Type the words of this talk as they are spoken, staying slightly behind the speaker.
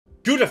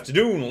Good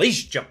afternoon,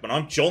 ladies and gentlemen,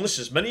 I'm John, this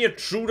is many a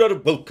true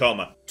dad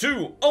welcome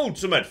to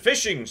Ultimate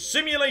Fishing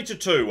Simulator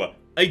 2,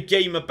 a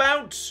game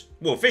about,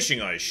 well, fishing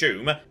I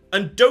assume,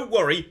 and don't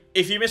worry,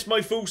 if you missed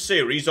my full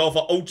series of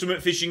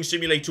Ultimate Fishing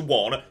Simulator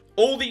 1,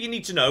 all that you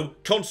need to know,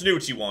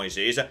 continuity-wise,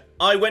 is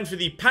I went for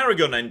the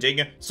Paragon ending,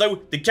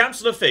 so the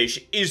Council of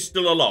Fish is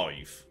still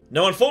alive.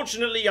 Now,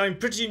 unfortunately, I'm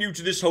pretty new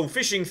to this whole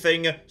fishing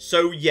thing,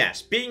 so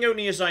yes, being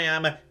only as I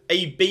am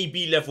a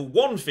baby level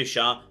 1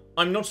 fisher,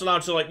 I'm not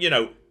allowed to, like, you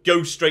know,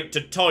 go straight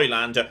to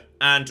Thailand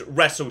and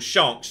wrestle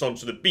sharks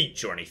onto the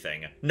beach or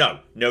anything. No.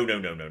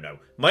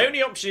 My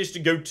only option is to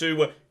go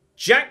to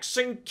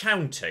Jackson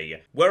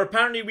County, where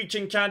apparently we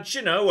can catch,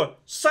 you know,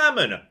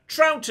 salmon,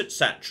 trout,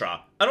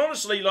 etc. And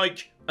honestly,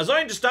 like, as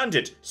I understand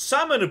it,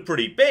 salmon are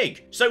pretty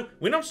big. So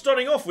we're not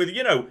starting off with,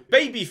 you know,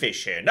 baby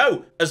fish here.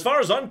 No, as far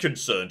as I'm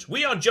concerned,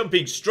 we are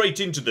jumping straight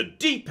into the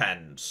deep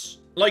ends.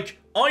 Like,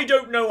 I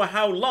don't know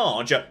how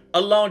large a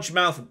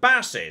largemouth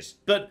bass is,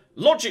 but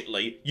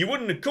logically, you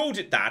wouldn't have called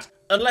it that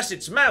unless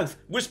its mouth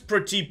was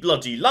pretty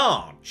bloody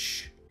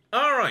large.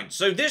 Alright,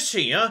 so this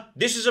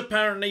is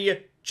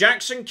apparently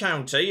Jackson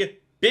County,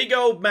 big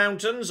old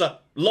mountains,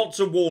 lots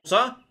of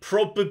water,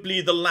 probably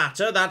the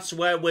latter, that's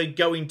where we're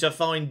going to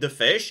find the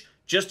fish.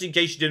 Just in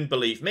case you didn't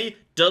believe me,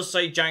 does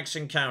say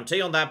Jackson County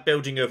on that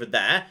building over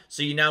there,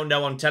 so you now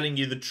know I'm telling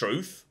you the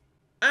truth.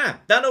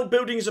 Ah, that old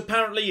building is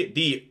apparently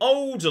the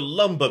old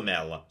lumber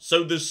mill.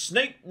 So there's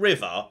Snake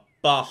River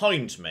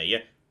behind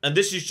me, and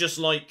this is just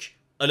like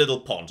a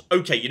little pond.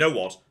 Okay, you know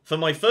what? For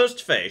my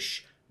first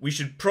fish, we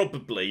should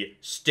probably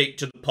stick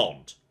to the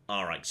pond.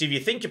 Alright, so if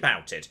you think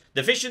about it,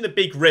 the fish in the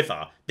big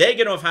river, they're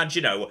going to have had,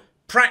 you know,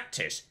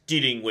 practice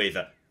dealing with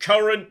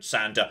currents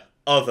and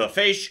other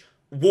fish,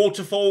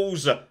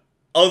 waterfalls,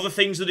 other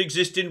things that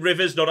exist in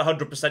rivers, not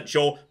 100%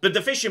 sure. But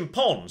the fish in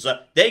ponds,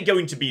 they're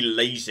going to be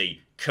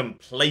lazy,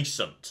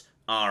 complacent.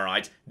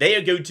 Alright, they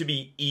are going to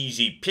be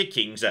easy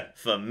pickings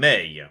for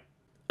me.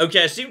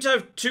 Okay, I seem to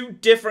have two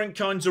different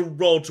kinds of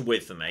rod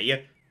with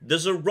me.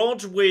 There's a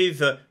rod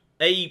with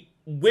a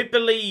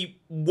wibbly,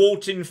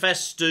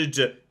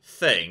 wart-infested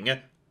thing.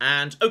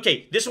 And,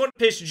 okay, this one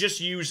appears to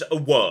just use a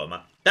worm.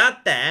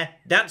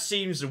 That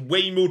seems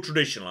way more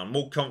traditional. I'm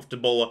more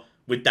comfortable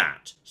with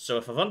that. So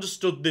if I've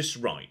understood this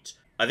right,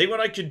 I think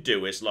what I could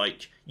do is,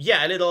 like,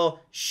 yeah, a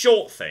little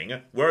short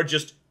thing where I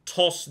just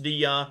toss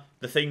the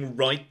thing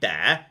right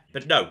there.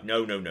 But no.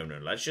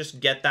 Let's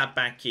just get that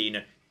back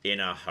in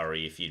a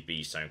hurry, if you'd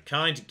be so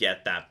kind.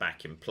 Get that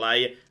back in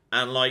play.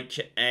 And, like,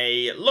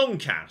 a long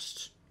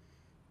cast.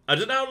 I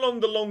don't know how long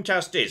the long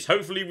cast is.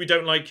 Hopefully we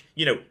don't, like,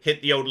 you know,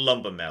 hit the old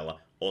lumber mill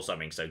or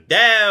something. So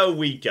there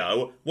we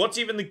go. What's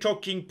even the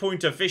cocking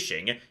point of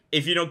fishing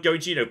if you're not going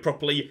to, you know,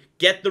 properly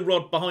get the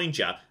rod behind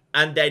you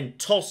and then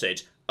toss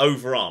it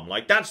overarm?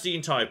 Like, that's the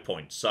entire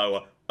point.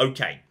 So,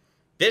 okay.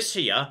 This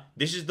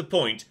is the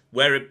point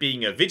where it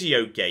being a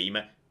video game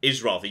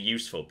is rather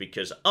useful,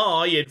 because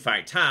I, in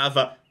fact,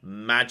 have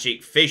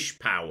magic fish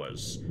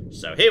powers.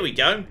 So here we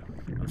go.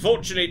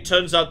 Unfortunately, it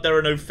turns out there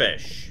are no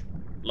fish.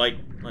 Like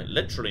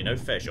literally no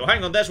fish. Oh,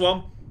 hang on, there's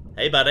one.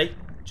 Hey, buddy.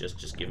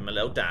 Just give him a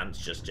little dance.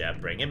 Just,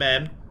 bring him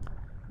in.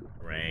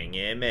 Bring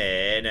him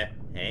in.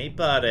 Hey,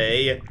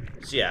 buddy.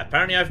 So, yeah,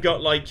 apparently I've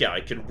got, like, yeah,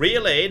 I can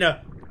reel in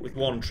with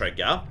one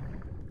trigger.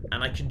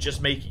 And I can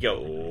just make it go,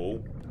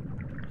 oh.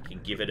 I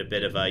can give it a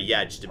bit of a,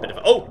 yeah, just a bit of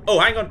a, oh,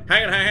 hang on.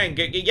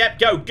 Yep,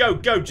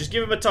 go. Just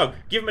give him a tug.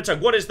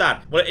 What is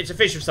that? Well, it's a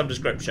fish of some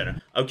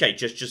description. Okay,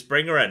 just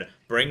bring her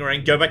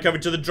in. Go back over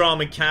to the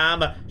drama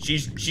cam.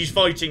 She's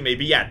fighting me,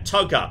 but yeah,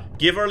 tug her.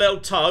 Give her a little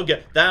tug.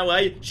 That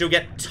way, she'll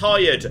get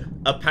tired,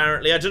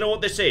 apparently. I don't know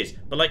what this is,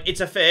 but, like,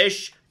 it's a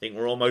fish. I think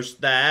we're almost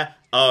there.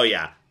 Oh,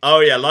 yeah,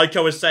 like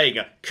I was saying,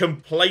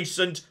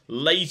 complacent,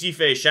 lazy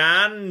fish,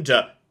 and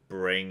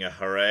bring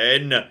her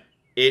in.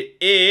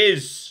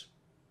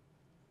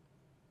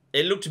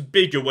 It looked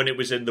bigger when it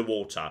was in the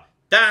water.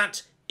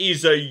 That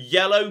is a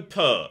yellow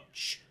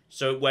perch.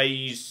 So it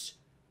weighs,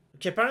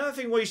 okay, apparently that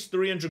thing weighs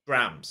 300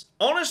 grams.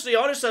 Honestly,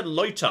 I'd have said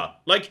lighter.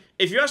 Like,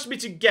 if you asked me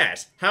to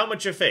guess how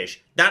much a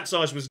fish that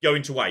size was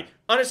going to weigh,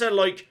 I'd have said,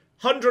 like,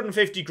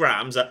 150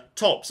 grams at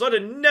tops. I'd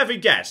have never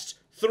guessed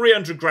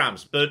 300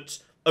 grams. But,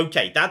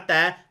 okay,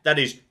 that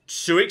is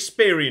 2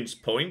 experience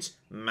points.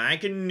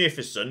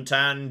 Magnificent.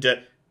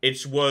 And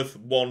it's worth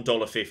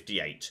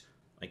 $1.58.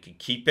 I can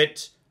keep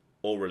it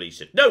or release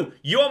it. No,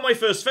 you are my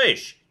first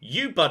fish.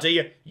 You,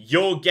 buddy,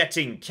 you're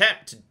getting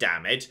kept,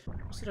 damn it.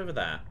 What's it over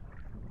there?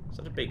 Is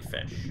that a big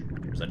fish?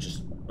 Is that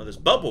just, well, there's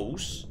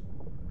bubbles.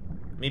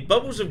 I mean,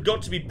 bubbles have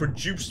got to be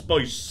produced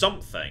by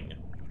something.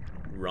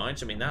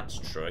 Right, I mean, that's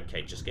true.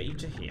 Okay, just get you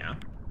to here.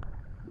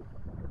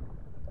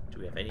 Do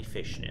we have any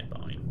fish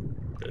nearby?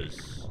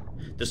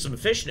 There's some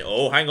fish near.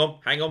 Oh, hang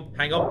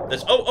on.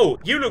 There's, oh,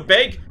 you look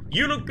big.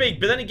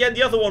 But then again,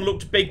 the other one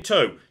looked big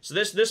too. So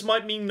this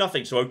might mean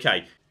nothing. So,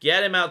 okay.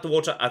 Get him out the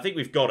water. I think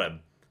we've got him.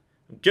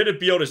 I'm gonna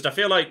be honest. I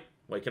feel like,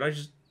 wait, can I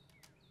just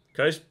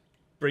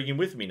bring him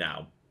with me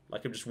now?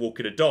 Like I'm just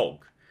walking a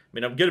dog. I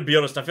mean, I'm gonna be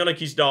honest. I feel like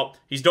he's not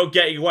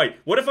getting away.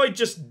 What if I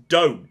just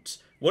don't?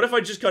 What if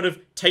I just kind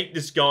of take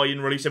this guy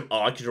and release him?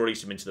 Oh, I could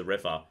release him into the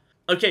river.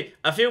 Okay,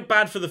 I feel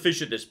bad for the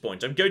fish at this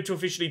point. I'm going to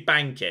officially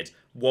bank it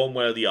one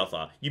way or the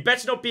other. You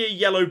better not be a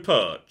yellow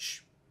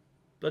perch.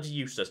 Bloody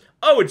useless.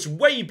 Oh, it's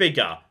way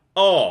bigger.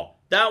 Oh,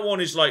 that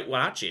one is like,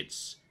 well, actually,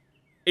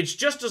 it's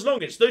just as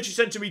long. It's 30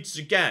 centimeters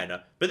again.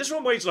 But this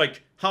one weighs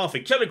like half a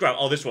kilogram.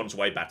 Oh, this one's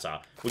way better.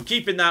 We're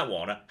keeping that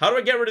one. How do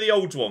I get rid of the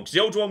old one? Because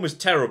the old one was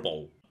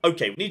terrible.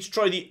 Okay, we need to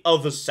try the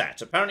other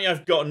set. Apparently,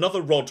 I've got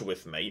another rod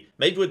with me.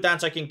 Maybe with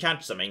that, I can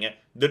catch something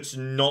that's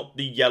not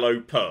the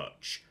yellow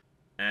perch.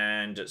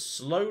 And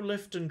slow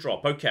lift and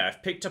drop. Okay,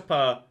 I've picked up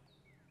a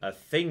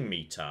thing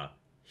meter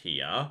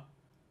here.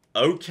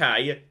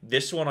 Okay,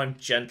 this one I'm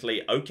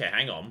gently... Okay,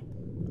 hang on.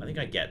 I think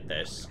I get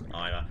this.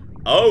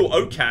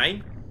 Oh,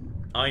 okay.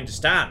 I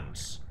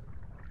understand.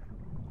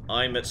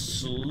 I'm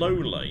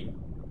slowly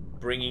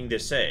bringing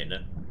this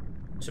in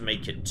to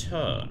make it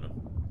turn.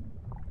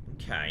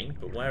 Okay,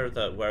 but where are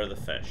the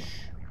fish?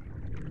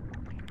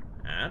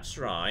 That's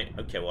right.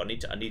 Okay, well I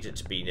need it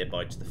to be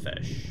nearby to the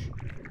fish.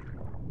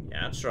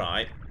 Yeah, that's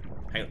right.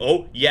 Hang on.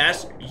 Oh,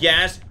 yes,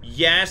 yes,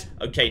 yes.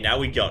 Okay, now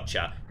we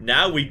gotcha.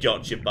 Now we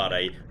gotcha,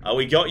 buddy. Oh,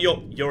 we got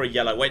you're a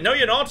yellow. Wait, no,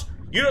 you're not.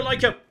 You look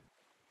like a...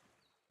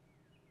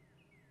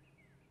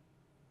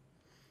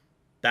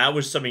 That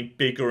was something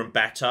bigger and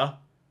better,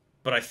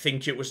 but I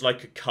think it was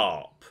like a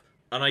carp.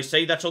 And I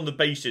say that on the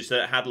basis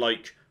that it had,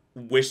 like,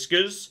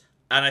 whiskers,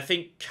 and I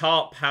think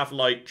carp have,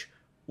 like,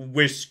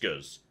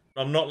 whiskers.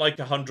 I'm not, like,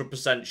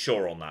 100%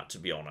 sure on that, to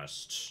be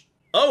honest.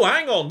 Oh,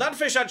 hang on, that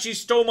fish actually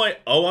stole my...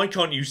 Oh, I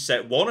can't use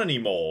set 1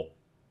 anymore.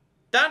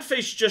 That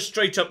fish just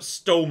straight up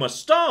stole my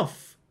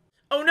stuff.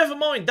 Oh, never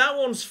mind, that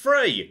one's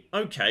free.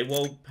 Okay,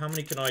 well, how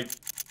many can I...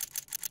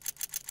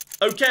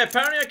 Okay,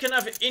 apparently I can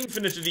have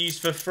infinite of these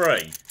for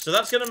free. So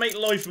that's going to make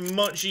life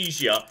much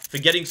easier for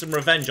getting some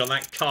revenge on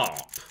that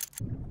carp.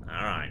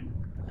 Alright,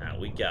 out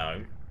we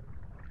go.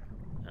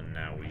 And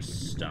now we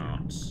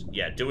start.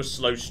 Yeah, do a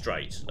slow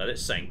straight. Let it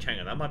sink. Hang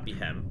on, that might be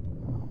him.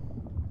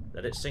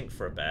 Let it sink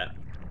for a bit.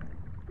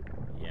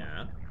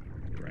 Yeah.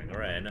 Bring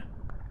her in.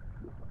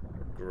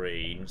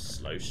 Green,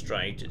 slow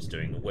straight. It's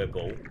doing a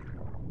wibble.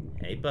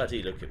 Hey,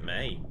 buddy, look at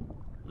me.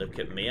 Look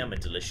at me, I'm a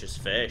delicious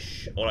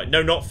fish. Alright,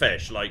 no, not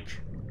fish,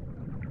 like...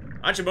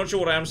 Actually, I'm not sure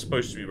what I am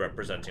supposed to be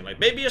representing. Like,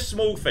 maybe a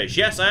small fish.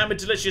 Yes, I am a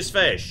delicious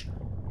fish.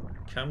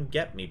 Come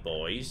get me,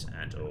 boys.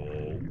 And,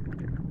 oh...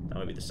 That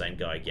might be the same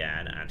guy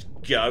again. And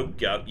go,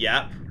 go.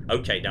 Yeah.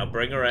 Okay, now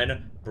bring her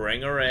in.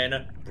 Bring her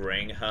in.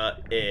 Bring her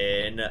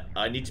in.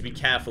 I need to be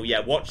careful. Yeah,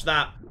 watch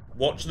that.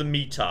 Watch the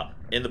meter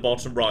in the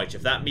bottom right.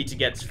 If that meter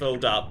gets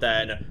filled up,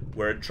 then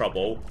we're in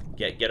trouble.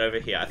 Get over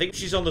here. I think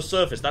she's on the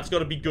surface. That's got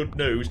to be good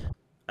news.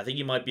 I think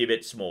you might be a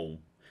bit small.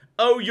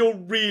 Oh, you're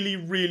really,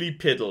 really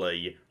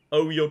piddly.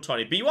 Oh, you're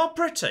tiny. But you are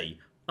pretty.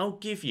 I'll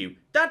give you.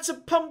 That's a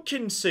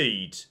pumpkin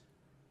seed.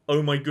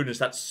 Oh my goodness,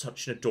 that's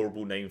such an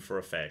adorable name for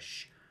a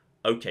fish.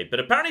 Okay, but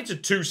apparently it's a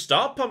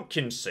 2-star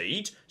pumpkin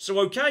seed. So,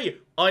 okay,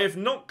 I have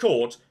not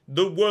caught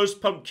the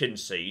worst pumpkin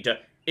seed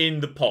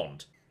in the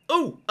pond.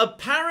 Oh,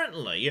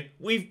 apparently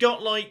we've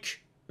got,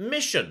 like,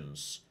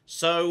 missions.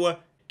 So,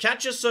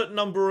 catch a certain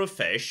number of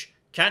fish,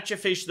 catch a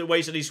fish that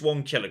weighs at least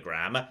 1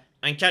 kilogram,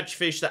 and catch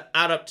fish that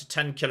add up to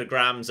 10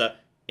 kilograms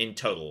in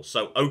total.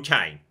 So,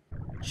 okay.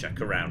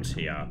 Check around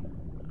here.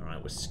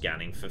 Alright, we're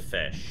scanning for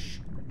fish.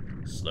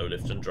 Slow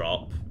lift and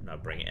drop. Now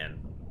bring it in.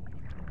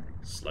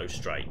 Slow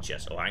straight.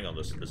 Yes. Oh, hang on.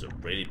 There's a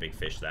really big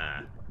fish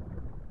there.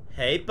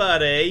 Hey,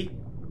 buddy.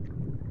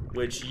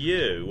 Would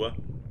you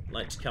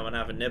like to come and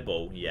have a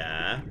nibble?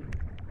 Yeah.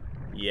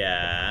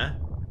 Yeah.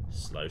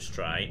 Slow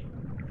straight.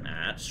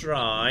 That's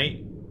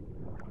right.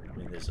 I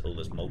mean,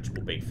 there's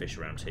multiple big fish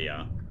around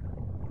here.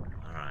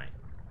 Alright.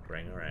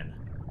 Bring her in.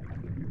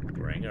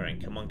 Bring her in.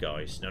 Come on,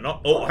 guys. No,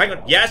 not... Oh, hang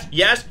on. Yes,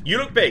 yes. You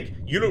look big.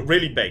 You look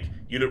really big.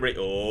 You look really...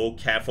 Oh,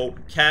 careful.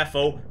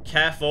 Careful.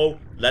 Careful.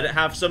 Let it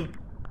have some...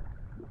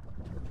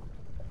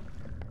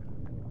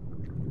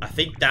 I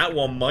think that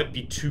one might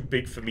be too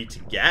big for me to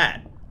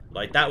get.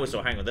 Like, that was...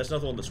 Oh, hang on. There's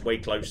another one that's way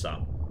closer.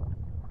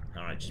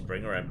 Alright, just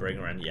bring her in. Bring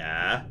her in.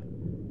 Yeah.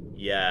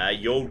 Yeah,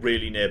 you're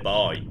really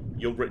nearby.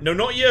 You're... No,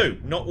 not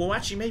you. Not... Well,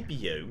 actually, maybe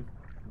you.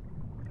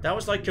 That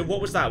was like a...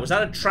 What was that? Was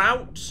that a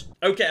trout?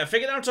 Okay, I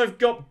figured out I've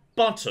got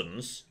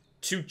buttons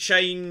to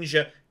change,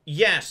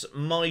 yes,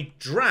 my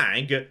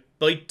drag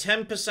by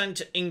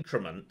 10%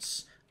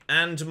 increments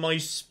and my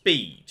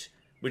speed,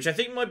 which I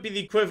think might be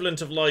the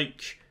equivalent of,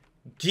 like,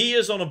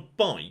 gears on a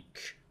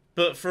bike,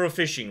 but for a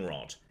fishing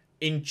rod.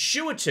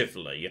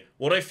 Intuitively,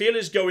 what I feel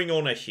is going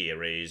on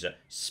here is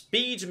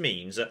speed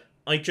means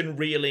I can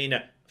reel in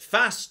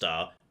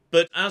faster,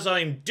 but as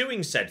I'm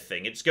doing said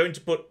thing, it's going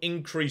to put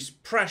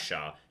increased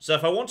pressure. So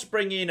if I want to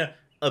bring in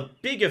a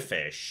bigger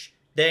fish,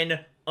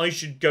 then I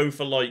should go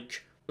for,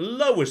 like,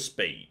 lower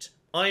speed.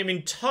 I am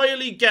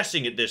entirely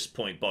guessing at this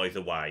point, by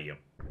the way.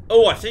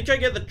 Oh, I think I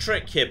get the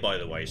trick here, by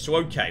the way. So,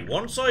 okay,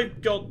 once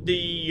I've got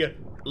the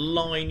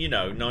line, you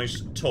know, nice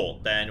and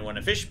taut, then when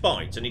a fish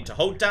bites, I need to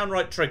hold down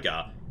right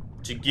trigger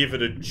to give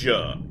it a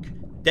jerk.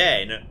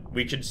 Then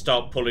we can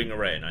start pulling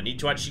her in. I need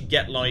to actually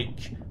get,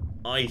 like,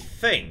 I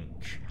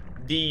think,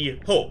 the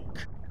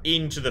hook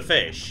into the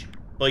fish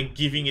by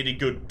giving it a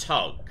good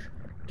tug.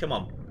 Come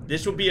on.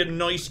 This will be a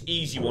nice,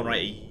 easy one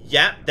right here.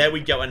 Yeah, there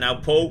we go. And now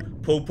pull.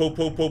 Pull, pull,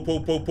 pull, pull,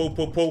 pull, pull, pull,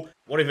 pull, pull.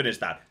 What if it is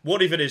that?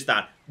 What if it is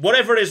that?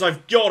 Whatever it is,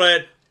 I've got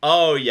it.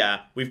 Oh,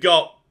 yeah. We've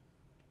got...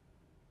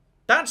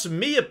 That's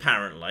me,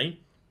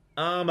 apparently.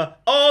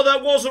 Oh,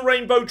 that was a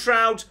rainbow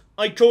trout.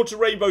 I caught a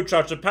rainbow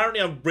trout.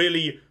 Apparently, I'm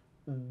really,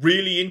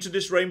 really into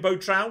this rainbow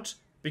trout.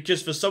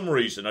 Because for some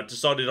reason, I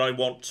decided I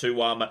want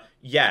to,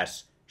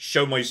 yes,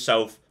 show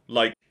myself,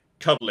 like,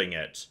 cuddling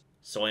it.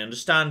 So I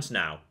understand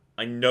now.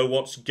 I know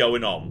what's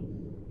going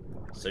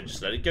on. So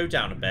just let it go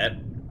down a bit.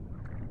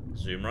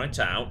 Zoom right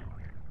out.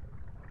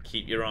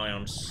 Keep your eye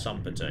on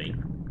somebody.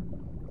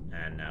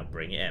 And now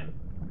bring it in.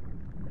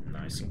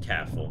 Nice and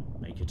careful.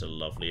 Make it a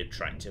lovely,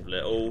 attractive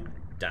little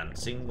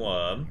dancing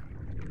worm.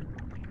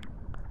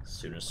 As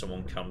soon as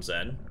someone comes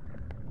in,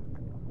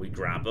 we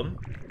grab them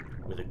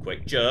with a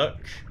quick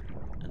jerk.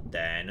 And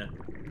then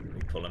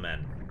we pull them in.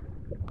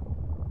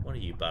 What are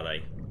you,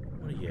 buddy?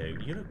 What are you?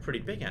 You look pretty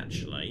big,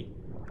 actually.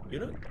 You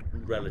look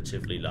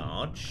relatively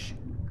large.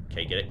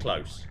 Okay, get it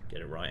close.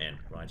 Get it right in.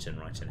 Right in,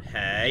 right in.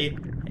 Hey.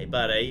 Hey,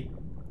 buddy.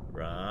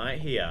 Right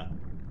here.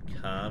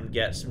 Come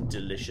get some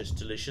delicious,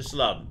 delicious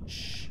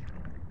lunch.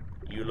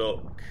 You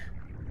look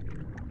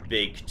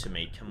big to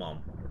me. Come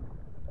on.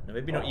 No,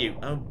 maybe not you.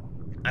 Oh,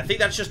 I think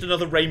that's just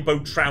another rainbow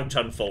trout,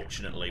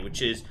 unfortunately,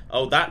 which is...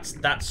 Oh, that's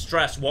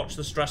stress. Watch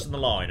the stress on the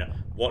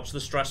line. Watch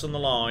the stress on the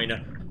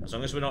line. As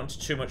long as we're not into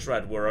too much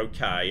red, we're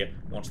okay.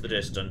 Watch the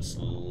distance.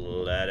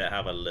 Let it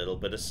have a little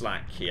bit of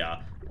slack here.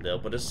 A little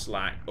bit of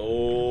slack.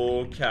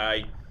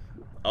 Okay.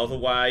 Other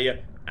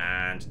way.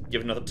 And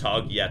give another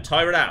tug. Yeah,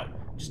 tire it out.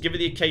 Just give it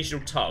the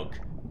occasional tug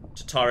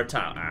to tire it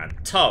out.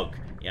 And tug.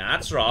 Yeah,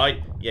 that's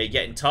right. Yeah, you're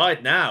getting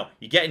tired now.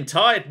 You're getting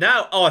tired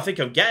now. Oh, I think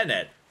I'm getting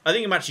it. I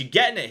think I'm actually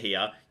getting it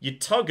here. You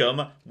tug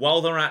them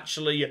while they're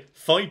actually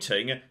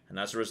fighting. And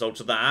as a result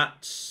of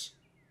that...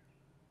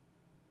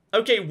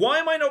 Okay, why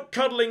am I not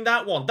cuddling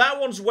that one? That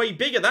one's way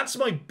bigger. That's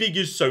my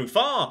biggest so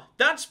far.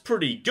 That's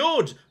pretty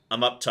good.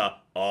 I'm up to,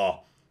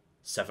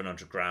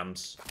 700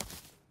 grams.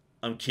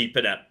 I'm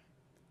keeping it.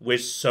 We're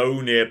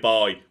so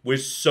nearby. We're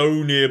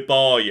so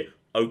nearby.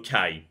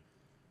 Okay.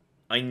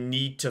 I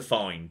need to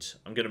find...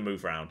 I'm going to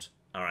move around.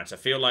 Alright, I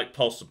feel like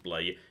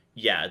possibly,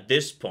 yeah, at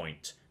this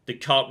point, the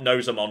carp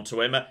knows I'm onto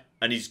him,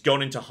 and he's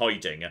gone into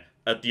hiding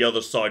at the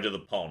other side of the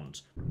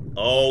pond.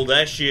 Oh,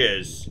 there she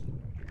is.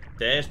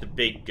 There's the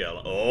big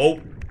girl.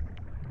 Oh.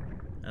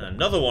 And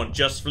another one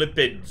just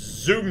flipping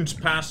zoomed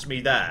past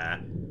me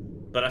there.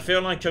 But I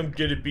feel like I'm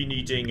going to be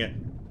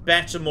needing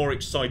better, more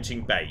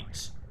exciting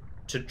bait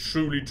to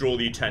truly draw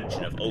the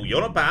attention of... Oh,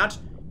 you're not bad.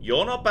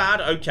 You're not bad.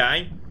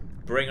 Okay.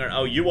 Bring her...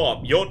 Oh, you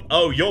are.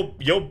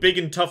 You're big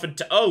and tough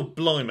and... Oh,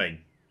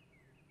 blimey.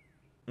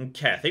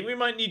 Okay, I think we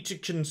might need to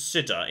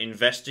consider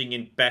investing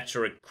in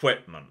better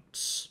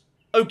equipment.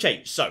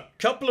 Okay, so,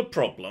 couple of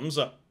problems.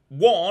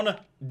 One,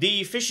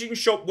 the fishing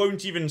shop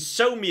won't even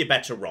sell me a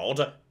better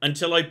rod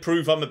until I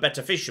prove I'm a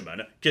better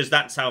fisherman, because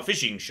that's how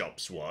fishing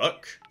shops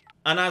work.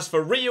 And as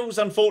for reels,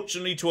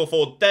 unfortunately, to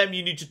afford them,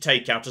 you need to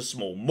take out a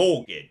small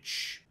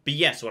mortgage. But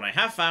yes, what I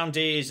have found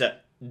is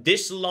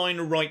this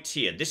line right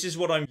here. This is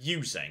what I'm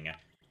using.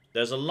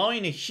 There's a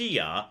line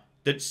here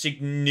that's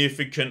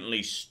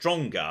significantly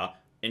stronger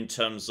in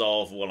terms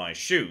of, well, I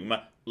assume,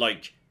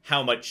 like,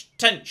 how much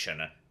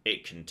tension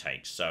it can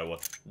take. So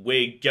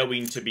we're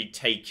going to be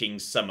taking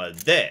some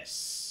of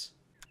this.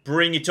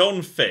 Bring it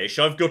on, fish.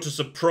 I've got a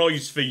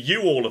surprise for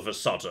you all of a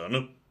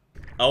sudden.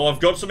 Oh, I've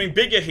got something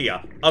bigger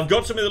here. I've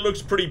got something that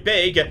looks pretty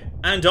big,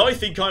 and I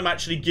think I'm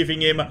actually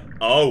giving him...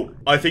 Oh,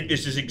 I think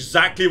this is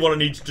exactly what I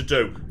need to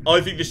do.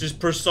 I think this is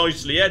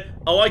precisely it.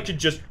 Oh, I could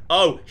just...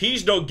 Oh,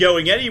 he's not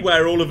going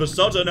anywhere all of a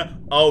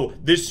sudden. Oh,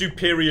 this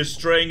superior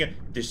string.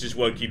 This is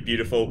working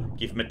beautiful.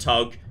 Give him a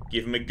tug.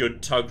 Give him a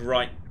good tug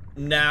right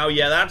now.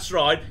 Yeah, that's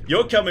right.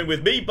 You're coming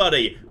with me,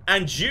 buddy.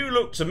 And you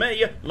look to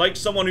me like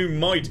someone who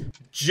might,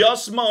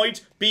 just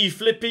might, be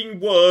flipping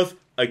worth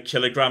a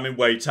kilogram in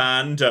weight.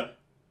 And...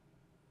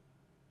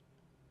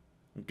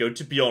 I'm going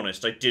to be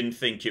honest, I didn't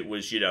think it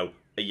was, you know,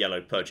 a yellow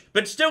perch.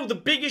 But still, the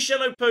biggest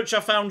yellow perch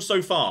I've found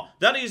so far.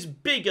 That is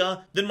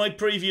bigger than my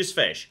previous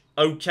fish.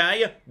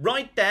 Okay,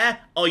 right there,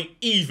 I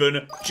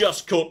even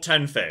just caught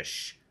 10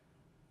 fish.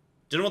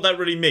 Don't know what that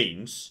really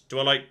means. Do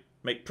I, like,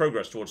 make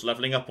progress towards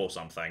leveling up or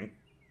something?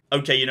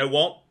 Okay, you know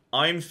what?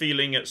 I'm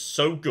feeling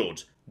so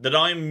good that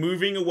I'm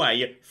moving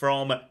away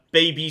from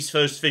baby's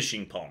first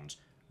fishing pond.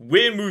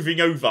 We're moving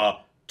over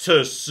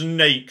to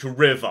Snake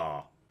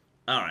River.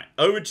 Alright,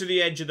 over to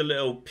the edge of the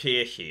little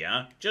pier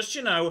here. Just,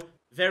 you know,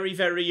 very,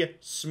 very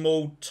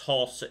small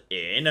toss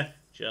in.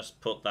 Just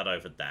put that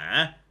over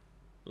there.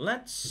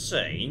 Let's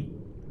see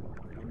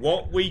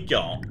what we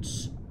got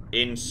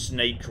in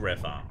Snake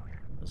River.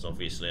 There's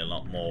obviously a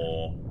lot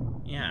more,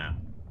 yeah,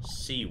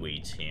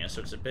 seaweed here,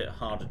 so it's a bit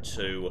harder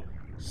to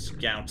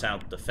scout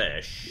out the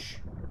fish.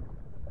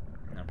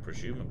 Now,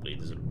 presumably,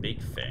 there's a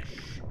big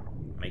fish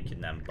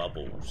making them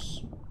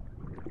bubbles.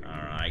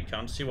 Alright,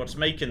 can't see what's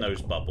making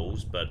those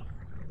bubbles, but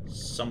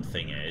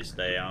Something is.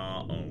 They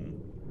are... Oh.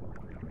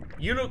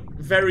 You look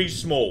very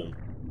small.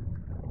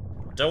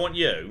 Don't want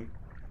you.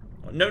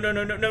 No,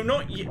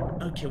 not you.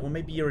 Okay, well,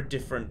 maybe you're a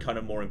different, kind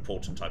of more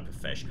important type of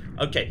fish.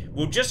 Okay,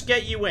 we'll just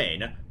get you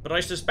in, but I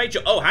suspect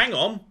you... Oh, hang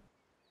on.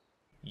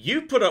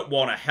 You put up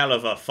one hell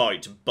of a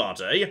fight,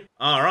 buddy.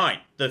 Alright,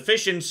 the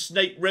fish in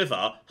Snake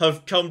River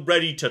have come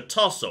ready to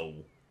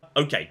tussle.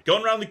 Okay,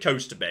 gone round the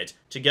coast a bit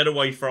to get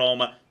away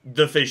from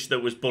the fish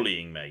that was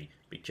bullying me.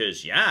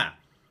 Because, yeah,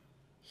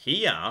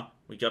 here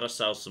we got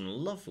ourselves some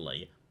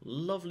lovely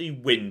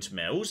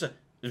windmills.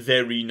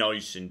 Very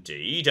nice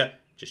indeed.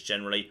 Just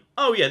generally...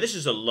 Oh, yeah, this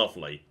is a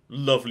lovely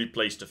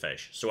place to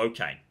fish. So,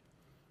 okay.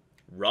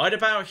 Right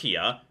about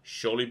here,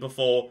 surely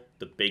before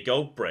the big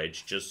old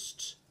bridge,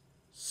 just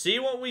see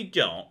what we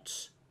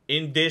got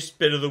in this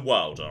bit of the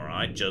world,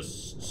 alright?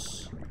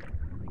 Just...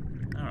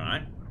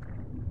 Alright.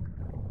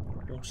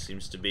 Water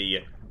seems to be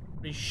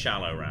pretty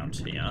shallow around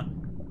here.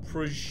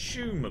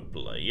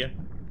 Presumably,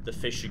 the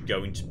fish are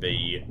going to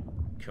be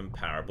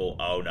comparable.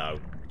 Oh, no.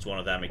 It's one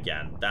of them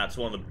again. That's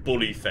one of the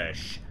bully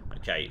fish.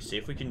 Okay, see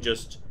if we can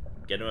just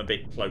get him a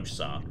bit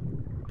closer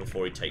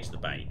before he takes the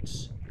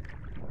bait.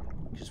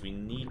 Because we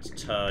need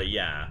to,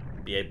 yeah,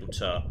 be able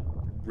to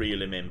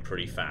reel him in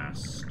pretty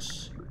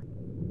fast.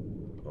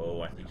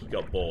 Oh, I think he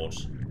got bored.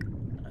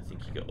 I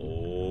think he got...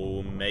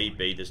 Oh,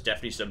 maybe. There's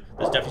definitely some...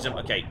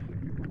 Okay,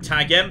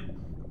 tag him.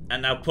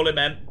 And now pull him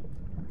in.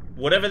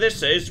 Whatever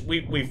this is,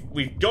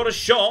 we've got a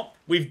shot.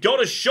 We've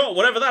got a shot,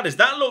 whatever that is.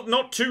 That looked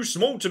not too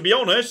small, to be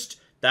honest.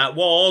 That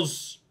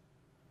was...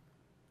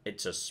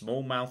 It's a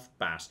smallmouth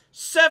bass.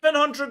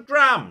 700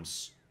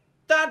 grams!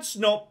 That's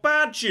not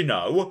bad, you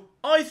know.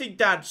 I think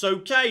that's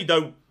okay,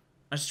 though.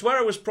 I swear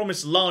I was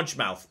promised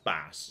largemouth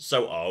bass.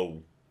 So,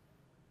 oh.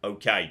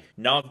 Okay,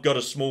 now I've got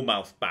a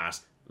smallmouth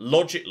bass.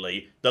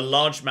 Logically, the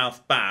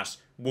largemouth bass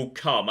will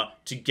come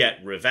to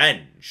get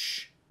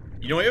revenge.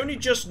 You know, I only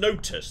just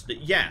noticed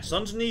that, yes,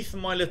 underneath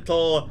my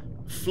little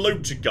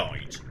floater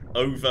guide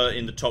over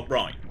in the top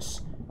right,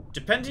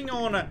 depending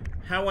on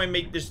how I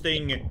make this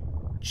thing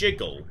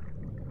jiggle,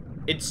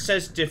 it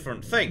says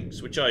different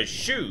things, which I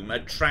assume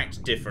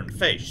attract different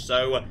fish.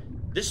 So,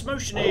 this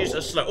motion is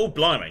a slow... Oh,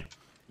 blimey.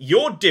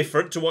 You're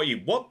different to what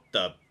you... What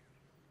the...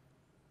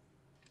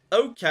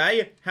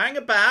 Okay, hang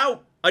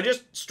about. I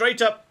just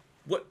straight up...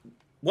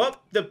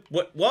 What the...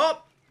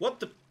 What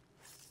the...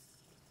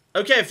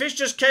 Okay, a fish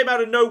just came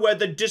out of nowhere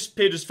that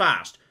disappeared as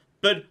fast.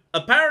 But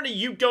apparently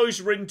you guys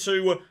were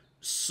into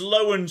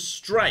slow and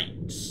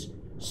straight.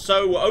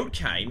 So,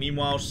 okay,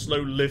 meanwhile, slow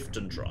lift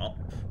and drop.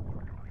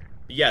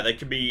 Yeah, they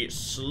can be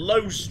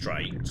slow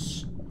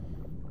straight.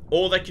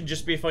 Or they can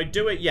just be, if I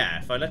do it, yeah,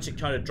 if I let it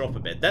kind of drop a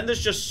bit. Then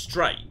there's just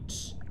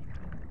straight.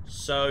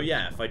 So,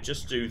 yeah, if I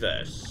just do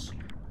this.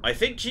 I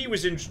think he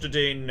was interested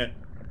in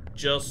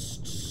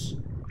just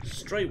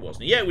straight,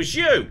 wasn't he? Yeah, it was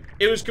you!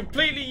 It was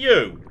completely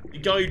you! The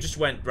guy who just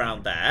went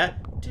round there.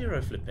 Dear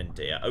oh flippin'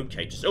 dear.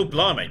 Okay, just... Oh,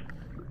 blimey.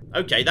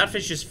 Okay, that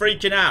fish is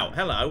freaking out.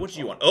 Hello, what do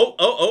you want?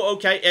 Oh,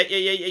 okay.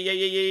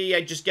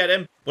 Yeah, just get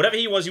him. Whatever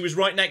he was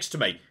right next to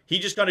me. He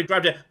just kind of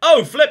grabbed it.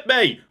 Oh, flip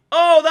me!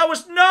 Oh, that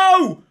was...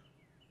 No!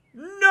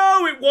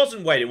 No, it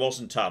wasn't... Wait, it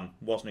wasn't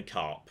a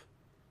carp.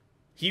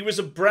 He was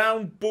a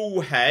brown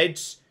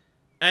bullhead,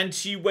 and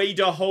he weighed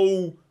a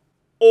whole...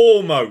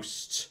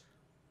 Almost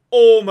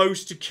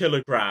a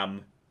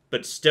kilogram.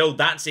 But still,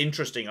 that's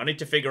interesting. I need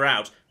to figure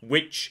out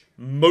which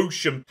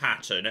motion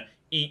pattern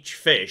each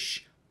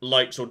fish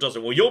likes or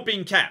doesn't. Well, you're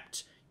being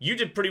kept. You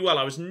did pretty well.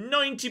 I was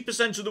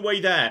 90% of the way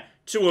there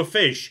to a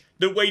fish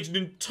that weighed an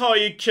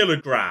entire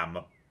kilogram.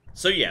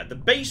 So yeah, the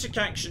basic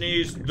action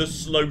is the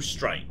slow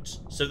straight.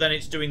 So then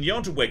it's doing the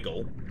odd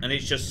wiggle, and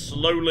it's just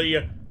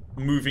slowly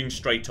moving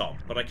straight on.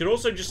 But I could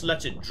also just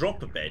let it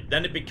drop a bit.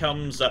 Then it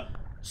becomes a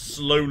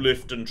slow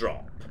lift and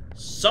drop.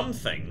 Some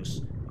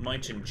things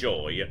might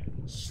enjoy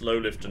slow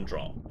lift and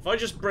drop. If I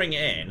just bring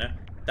it in,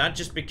 that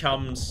just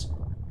becomes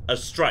a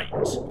straight.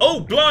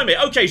 Oh, blimey!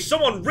 Okay,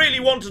 someone really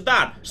wanted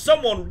that.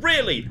 Someone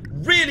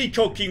really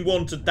cocking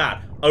wanted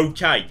that.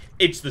 Okay,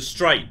 it's the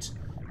straight.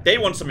 They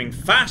want something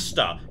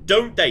faster,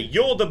 don't they?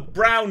 You're the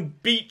brown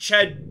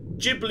beachhead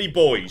Ghibli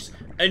boys.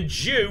 And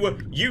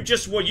you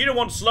just want, you don't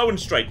want slow and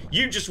straight.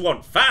 You just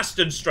want fast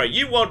and straight.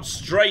 You want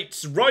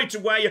straights right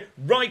away,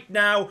 right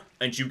now.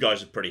 And you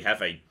guys are pretty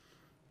heavy.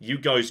 You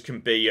guys can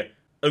be...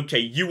 Okay,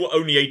 you were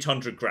only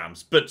 800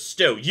 grams, but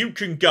still, you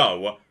can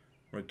go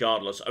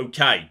regardless.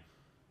 Okay,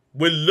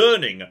 we're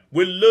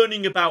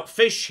learning about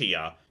fish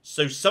here.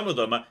 So some of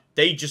them,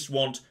 they just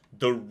want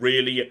the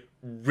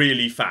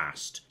really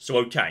fast. So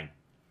okay,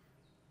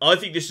 I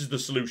think this is the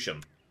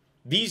solution.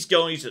 These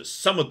guys,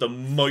 some of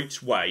them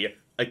might weigh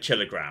a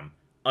kilogram.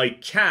 I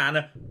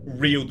can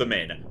reel them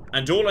in,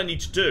 and all I need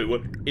to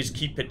do is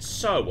keep it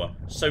so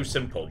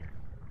simple.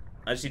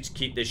 I just need to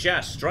keep this, yeah,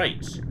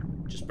 straight.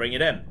 Just bring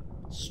it in.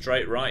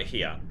 Straight right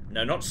here.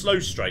 No, not slow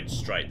straight.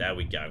 There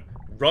we go.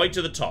 Right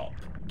to the top.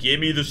 Give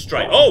me the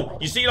straight. Oh,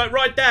 you see, like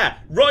right there.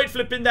 Right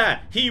flipping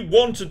there. He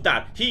wanted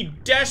that. He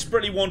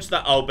desperately wants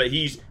that. Oh, but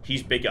he's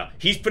bigger.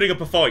 He's putting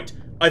up a fight.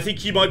 I think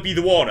he might be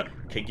the one.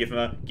 Okay, give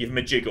him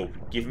a jiggle.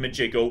 Give him a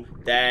jiggle.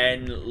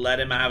 Then let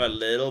him have a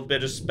little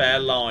bit of spare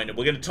line.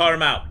 We're going to tire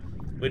him out.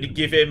 We're going to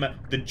give him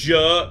the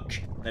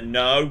jerk. And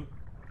no.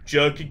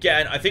 Jerk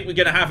again. I think we're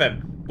going to have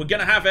him. We're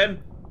going to have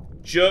him.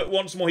 Jerk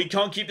once more. He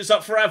can't keep this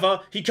up forever.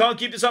 He can't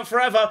keep this up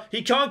forever.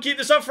 He can't keep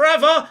this up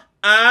forever.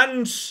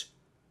 And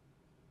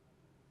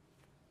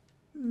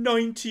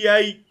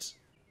 98.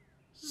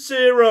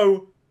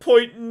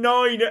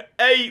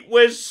 0.98.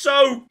 We're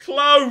so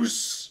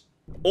close.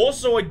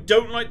 Also, I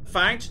don't like the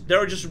fact there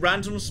are just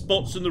random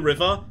spots in the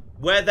river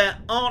where there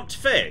aren't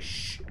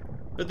fish,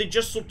 but they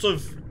just sort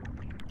of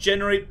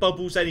generate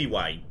bubbles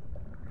anyway.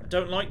 I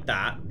don't like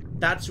that.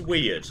 That's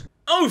weird.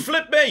 Oh,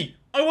 flip me!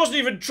 I wasn't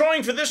even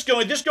trying for this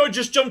guy. This guy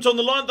just jumped on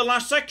the line at the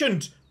last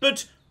second.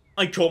 But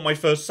I caught my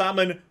first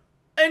salmon,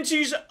 and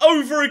he's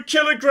over a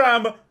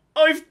kilogram.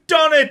 I've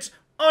done it!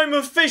 I'm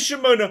a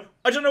fisherman.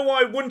 I don't know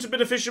why I wouldn't have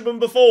been a fisherman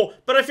before,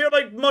 but I feel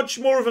like much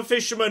more of a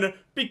fisherman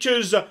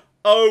because,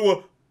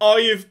 oh,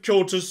 I have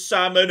caught a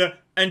salmon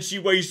and she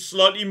weighs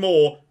slightly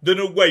more than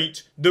a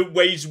weight that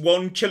weighs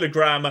 1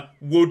 kilogram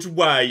would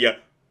weigh.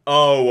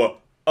 Oh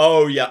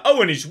yeah.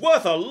 Oh, and he's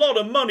worth a lot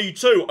of money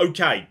too.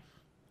 Okay,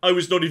 I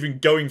was not even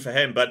going for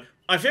him, but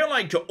I feel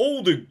like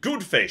all the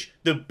good fish,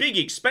 the big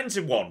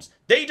expensive ones,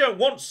 they don't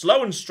want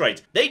slow and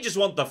straight. They just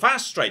want the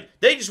fast straight.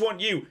 They just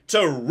want you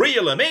to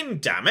reel them in,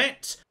 damn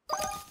it.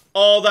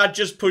 Oh, that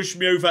just pushed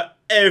me over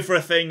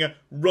everything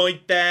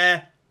right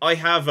there. I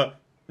have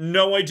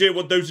no idea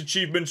what those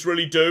achievements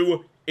really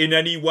do in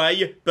any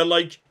way, but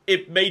like,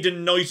 it made a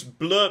nice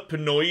blurp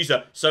noise,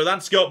 so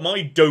that's got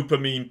my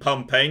dopamine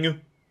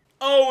pumping.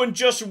 Oh, and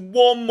just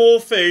one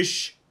more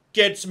fish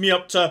gets me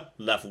up to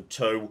level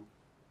 2.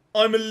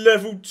 I'm a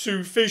level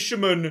 2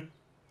 fisherman,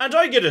 and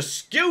I get a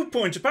skill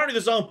point. Apparently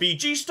there's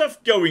RPG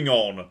stuff going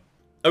on.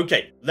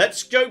 Okay,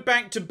 let's go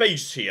back to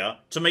base here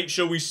to make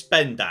sure we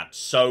spend that.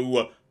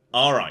 So,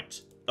 alright,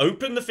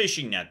 open the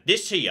fishing net.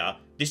 This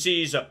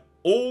is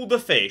all the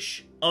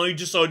fish I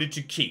decided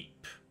to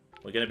keep.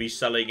 We're going to be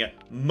selling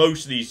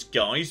most of these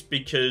guys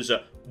because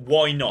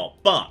why not?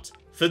 But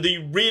for the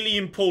really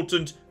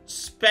important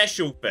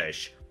special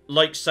fish,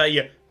 like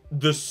say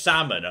the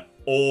salmon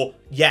or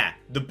yeah,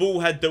 the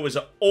bullhead that was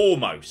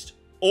almost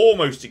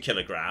a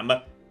kilogram,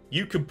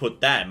 you can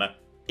put them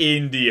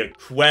in the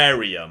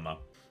aquarium.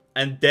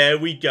 And there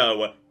we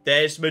go.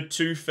 There's my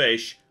 2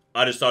 fish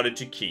I decided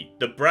to keep.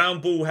 The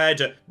brown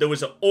bullhead that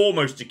was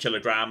almost a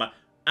kilogram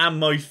and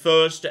my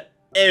first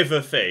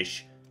ever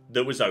fish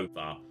that was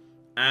over.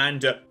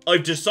 And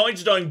I've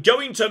decided I'm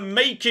going to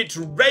make it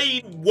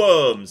rain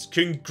worms.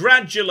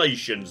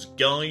 Congratulations,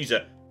 guys.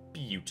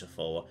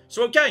 Beautiful.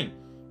 So, okay.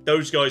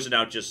 Those guys are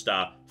now just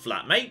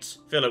flatmates.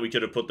 Feel like we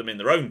could have put them in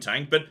their own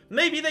tank, but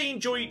maybe they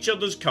enjoy each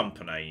other's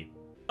company.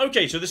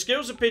 Okay, so the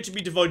skills appear to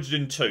be divided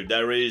in 2.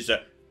 There is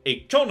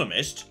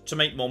economist, to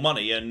make more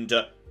money, and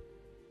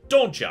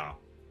dodger,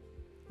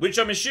 which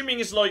I'm assuming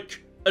is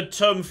like a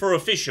term for a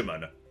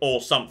fisherman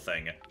or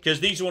something, because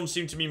these ones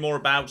seem to be more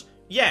about,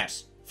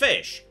 yes,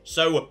 fish.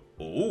 So,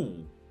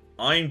 ooh,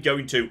 I'm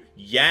going to,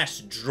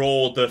 yes,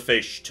 draw the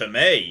fish to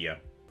me.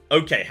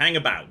 Okay, hang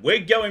about. We're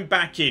going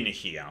back in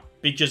here,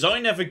 because I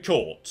never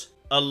caught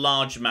a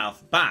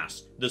largemouth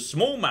bass. The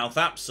smallmouth,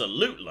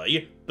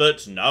 absolutely,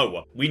 but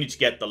no, we need to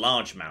get the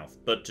largemouth.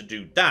 But to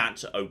do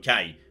that,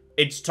 okay,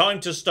 it's time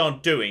to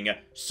start doing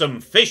some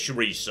fish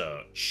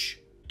research.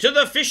 To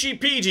the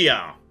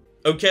Fishipedia!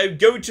 Okay, I'm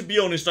going to be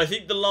honest, I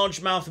think the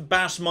largemouth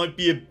bass might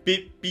be a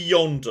bit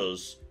beyond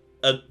us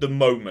at the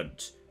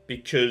moment.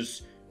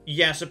 Because,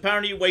 yes,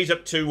 apparently it weighs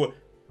up to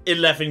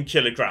 11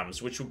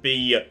 kilograms, which would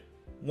be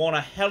one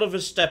a hell of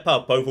a step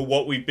up over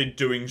what we've been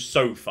doing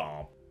so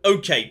far.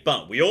 Okay,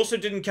 but we also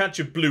didn't catch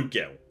a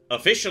bluegill.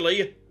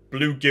 Officially,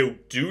 bluegill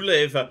do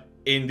live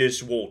in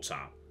this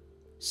water.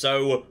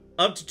 So,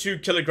 up to 2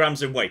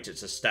 kilograms in weight,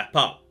 it's a step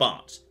up,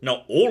 but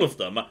not all of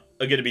them are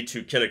going to be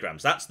 2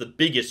 kilograms. That's the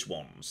biggest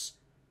ones.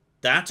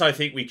 That I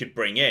think we could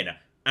bring in,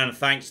 and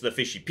thanks to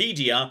the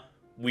Fishipedia,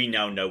 we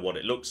now know what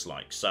it looks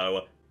like.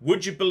 So,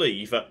 would you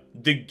believe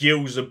the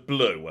gills are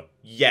blue?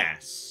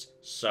 Yes.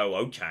 So,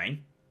 okay.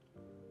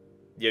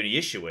 The only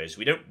issue is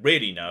we don't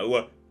really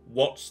know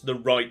what's the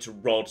right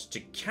rod to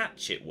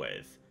catch it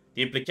with.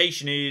 The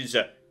implication is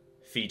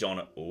feed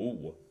on,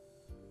 ooh,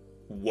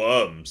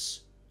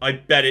 worms. I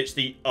bet it's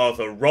the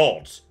other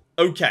rod.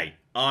 Okay,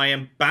 I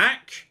am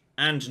back,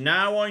 and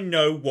now I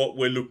know what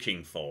we're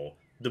looking for.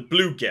 The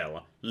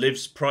bluegill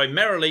lives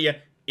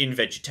primarily in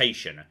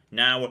vegetation.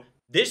 Now,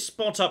 this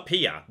spot up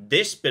here,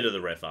 this bit of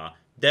the river,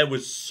 there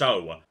was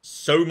so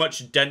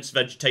much dense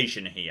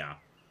vegetation here.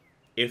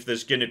 If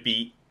there's going to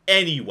be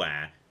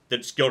anywhere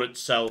that's got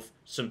itself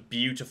some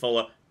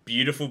beautiful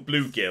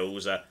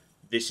bluegills,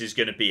 this is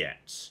going to be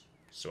it.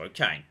 So,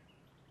 okay.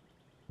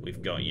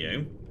 We've got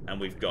you, and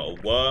we've got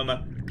a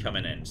worm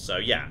coming in. So,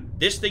 yeah,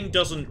 this thing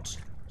doesn't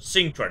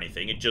sink or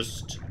anything. It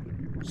just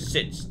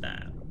sits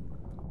there.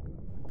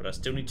 But I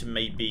still need to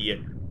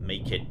maybe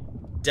make it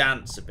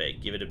dance a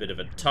bit. Give it a bit of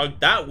a tug.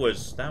 That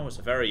was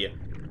a very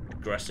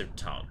aggressive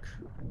tug.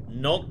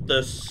 Not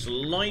the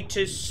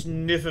slightest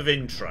sniff of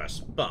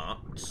interest,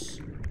 but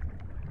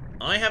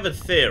I have a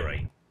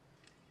theory.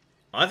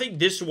 I think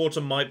this water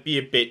might be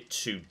a bit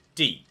too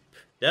deep.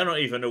 They're not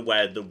even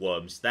aware the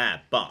worm's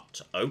there,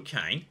 but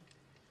okay.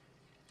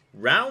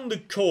 Round the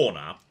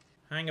corner,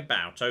 hang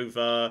about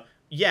over,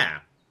 yeah,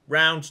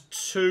 round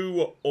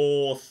 2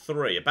 or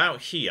 3,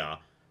 about here.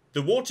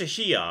 The water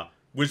here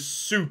was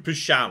super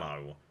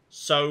shallow.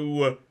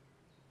 So,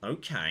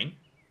 okay.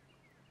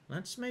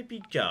 Let's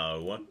maybe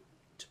go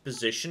to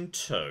position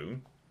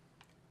 2.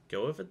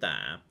 Go over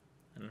there.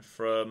 And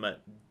from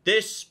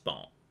this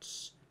spot,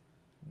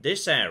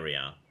 this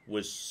area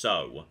was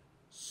so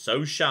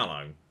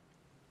shallow.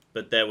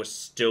 But there was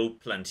still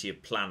plenty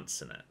of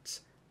plants in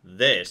it.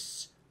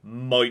 This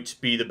might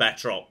be the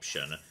better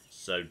option.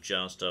 So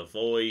just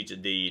avoid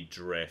the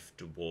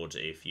driftwood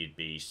if you'd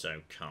be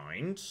so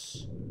kind.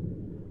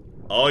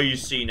 Oh, you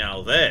see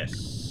now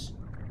this.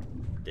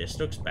 This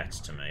looks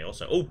better to me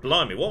also. Oh,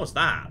 blimey, what was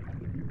that?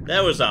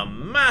 There was a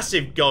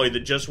massive guy that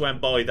just went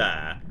by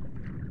there.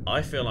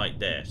 I feel like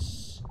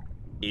this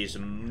is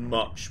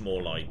much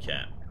more like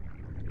it.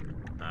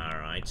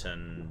 Alright,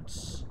 and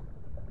is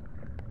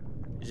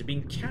it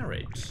being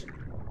carried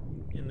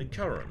in the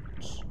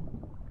current?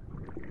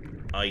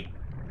 I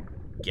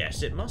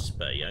guess it must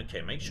be.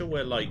 Okay, make sure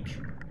we're, like,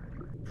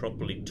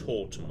 properly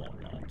taut and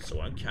whatnot.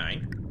 So,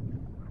 okay.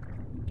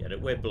 Get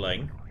it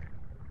wibbling.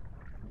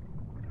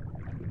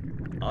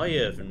 I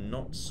have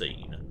not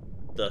seen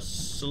the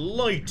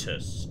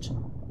slightest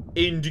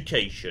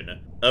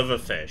indication of a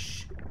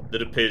fish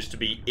that appears to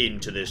be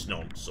into this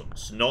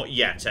nonsense. Not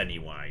yet,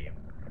 anyway.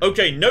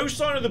 Okay, no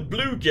sign of the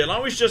bluegill. I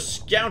was just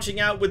scouting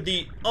out with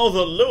the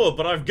other lure,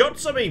 but I've got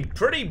something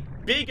pretty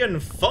big and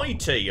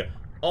fighty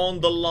on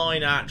the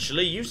line,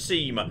 actually. You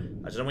seem, I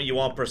don't know what you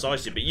are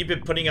precisely, but you've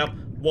been putting up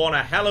one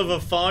a hell of a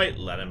fight.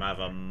 Let him have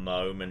a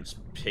moment's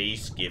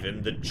peace. Give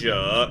him the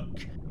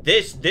jerk.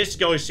 This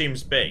guy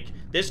seems big.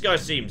 This guy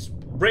seems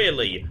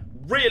really,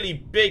 really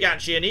big,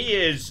 actually, and he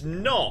is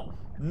not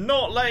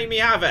letting me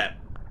have it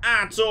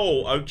at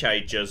all.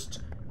 Okay,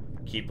 just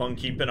keep on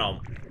keeping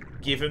on.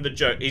 Give him the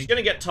jerk. He's going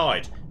to get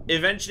tired.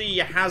 Eventually, he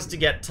has to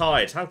get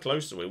tired. How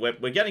close are we?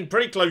 We're getting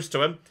pretty close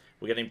to him.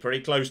 We're getting pretty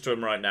close to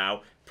him right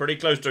now. Pretty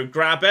close to him.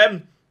 Grab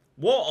him.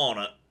 What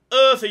on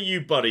earth are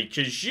you, buddy?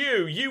 Because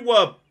you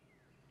were...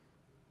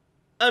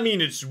 I mean,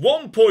 it's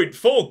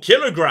 1.4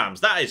 kilograms.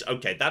 That is...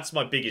 Okay, that's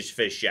my biggest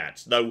fish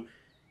yet. Though,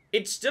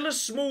 it's still a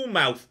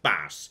smallmouth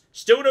bass.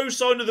 Still no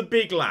sign of the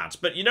big lad.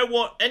 But you know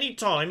what?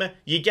 Anytime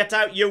you get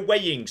out your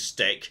weighing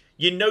stick,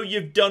 you know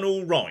you've done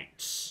all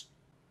right.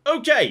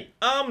 Okay,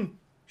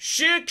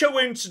 sheer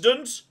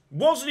coincidence.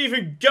 Wasn't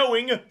even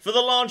going for the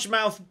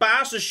largemouth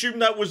bass. Assume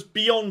that was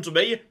beyond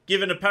me,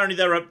 given apparently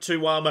they're up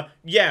to,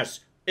 yes,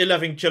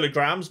 11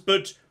 kilograms.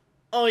 But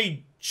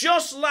I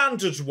just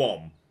landed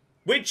one,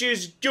 which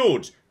is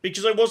good,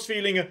 because I was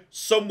feeling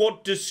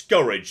somewhat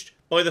discouraged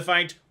by the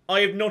fact I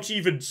have not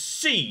even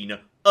seen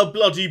a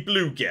bloody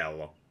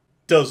bluegill.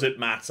 Does it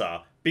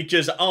matter?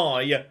 Because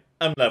I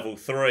am level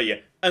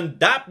 3.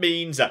 And that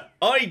means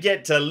I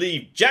get to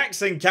leave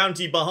Jackson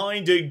County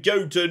behind and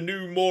go to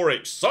new, more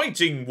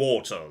exciting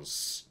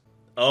waters.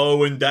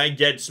 Oh, and that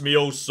gets me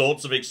all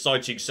sorts of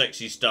exciting,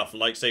 sexy stuff.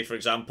 Like, say, for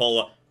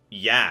example,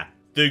 yeah,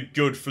 the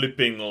good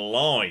flipping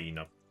line.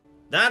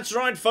 That's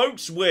right,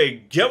 folks,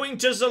 we're going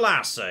to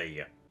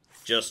Selassie.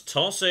 Just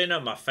toss in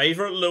my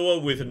favourite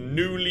lure with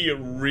newly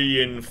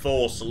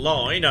reinforced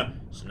line.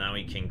 So now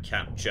we can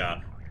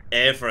capture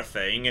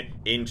everything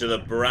into the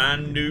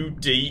brand new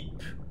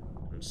deep.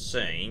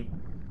 See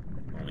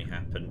what we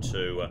happen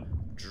to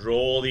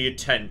draw the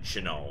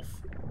attention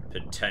of.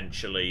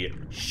 Potentially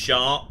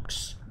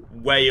sharks,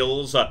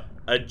 whales, a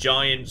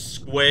giant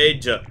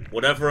squid,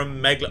 whatever a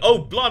MacLeod... Oh,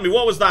 blimey,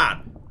 what was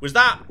that? Was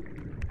that...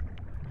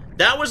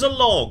 That was a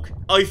log.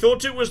 I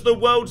thought it was the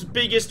world's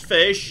biggest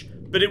fish,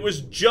 but it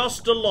was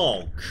just a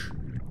log.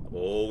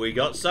 Oh, we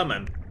got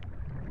something.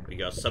 We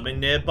got something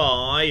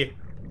nearby.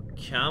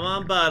 Come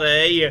on,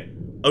 buddy.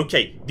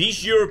 Okay,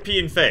 these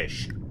European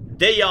fish...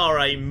 They are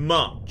a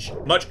much...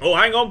 Oh,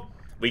 hang on.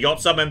 We got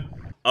something.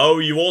 Oh,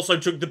 you also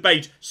took the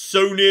bait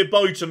so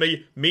nearby to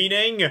me.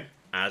 Meaning,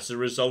 as a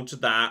result of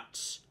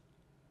that,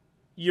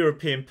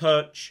 European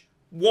perch,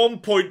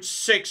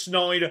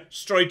 1.69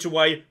 straight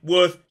away,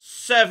 worth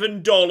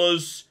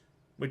 $7.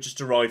 We're just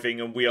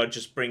arriving and we are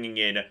just bringing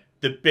in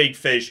the big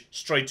fish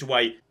straight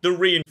away. The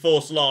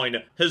reinforced line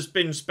has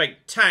been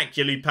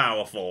spectacularly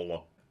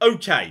powerful.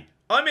 Okay,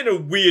 I'm in a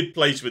weird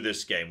place with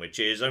this game, which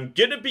is, I'm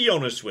gonna be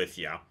honest with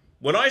you.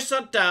 When I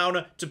sat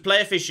down to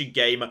play a fishing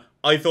game,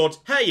 I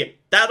thought, hey,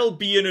 that'll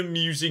be an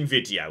amusing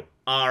video.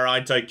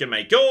 Alright, I can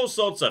make all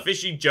sorts of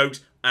fishing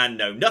jokes and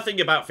know nothing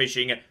about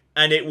fishing,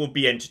 and it will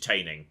be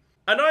entertaining.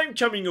 And I'm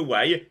coming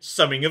away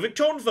something of a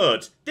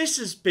convert. This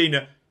has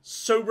been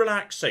so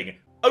relaxing.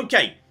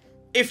 Okay,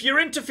 if you're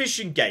into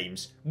fishing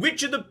games,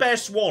 which are the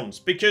best ones?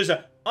 Because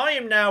I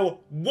am now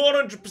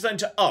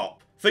 100%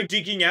 up for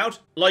digging out,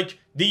 like,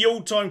 the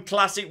all-time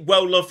classic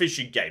well-loved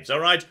fishing games,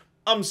 alright?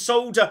 I'm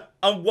sold,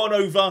 I'm won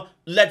over,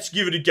 let's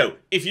give it a go.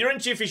 If you're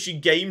into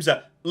fishing games,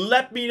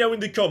 let me know in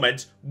the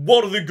comments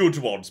what are the good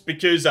ones,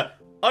 because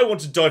I want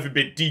to dive a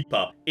bit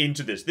deeper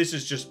into this. This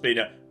has just been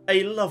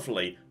a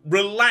lovely,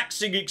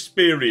 relaxing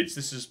experience.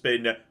 This has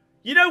been,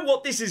 you know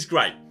what, this is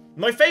great.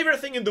 My favourite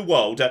thing in the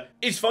world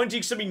is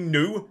finding something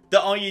new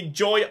that I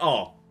enjoy.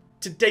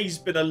 Today's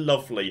been a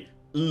lovely,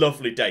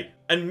 lovely day.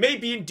 And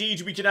maybe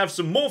indeed we can have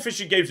some more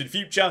fishing games in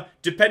future,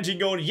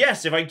 depending on,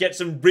 yes, if I get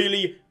some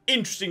really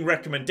interesting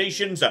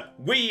recommendations,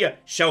 we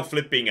shall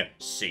flipping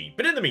see.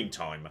 But in the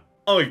meantime,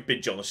 I've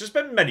been John, this has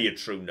been Many a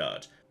True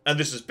Nerd, and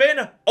this has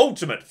been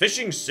Ultimate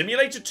Fishing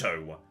Simulator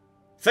 2.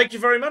 Thank you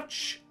very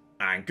much,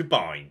 and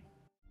goodbye.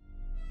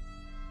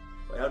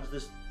 Wait,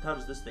 how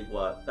does this thing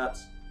work?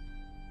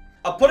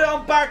 I put it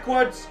on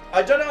backwards.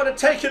 I don't know how to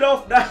take it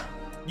off now.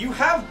 You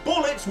have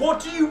bullets. What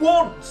do you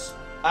want?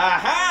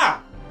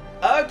 Aha!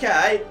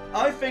 Okay,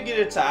 I figured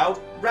it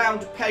out.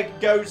 Round peg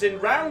goes in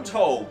round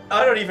hole.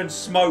 I don't even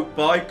smoke,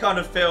 but I kind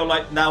of feel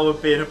like now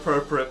would be an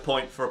appropriate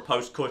point for a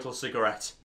post-coital cigarette.